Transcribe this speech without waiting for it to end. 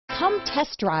Come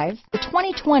test drive the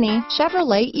 2020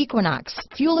 Chevrolet Equinox.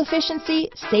 Fuel efficiency,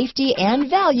 safety, and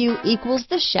value equals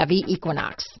the Chevy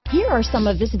Equinox. Here are some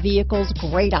of this vehicle's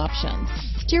great options: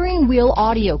 steering wheel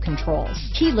audio controls,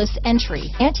 keyless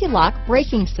entry, anti-lock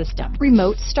braking system,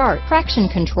 remote start, traction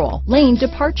control, lane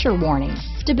departure warning,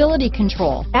 stability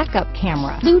control, backup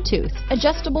camera, Bluetooth,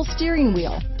 adjustable steering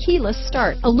wheel, keyless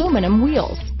start, aluminum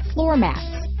wheels, floor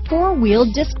mats, four-wheel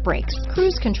disc brakes,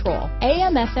 cruise control,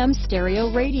 AM/FM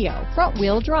stereo radio,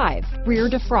 front-wheel drive, rear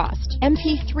defrost,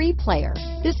 MP3 player.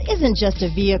 This isn't just a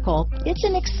vehicle, it's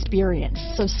an experience.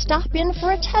 So stop in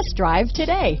for a test drive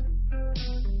today.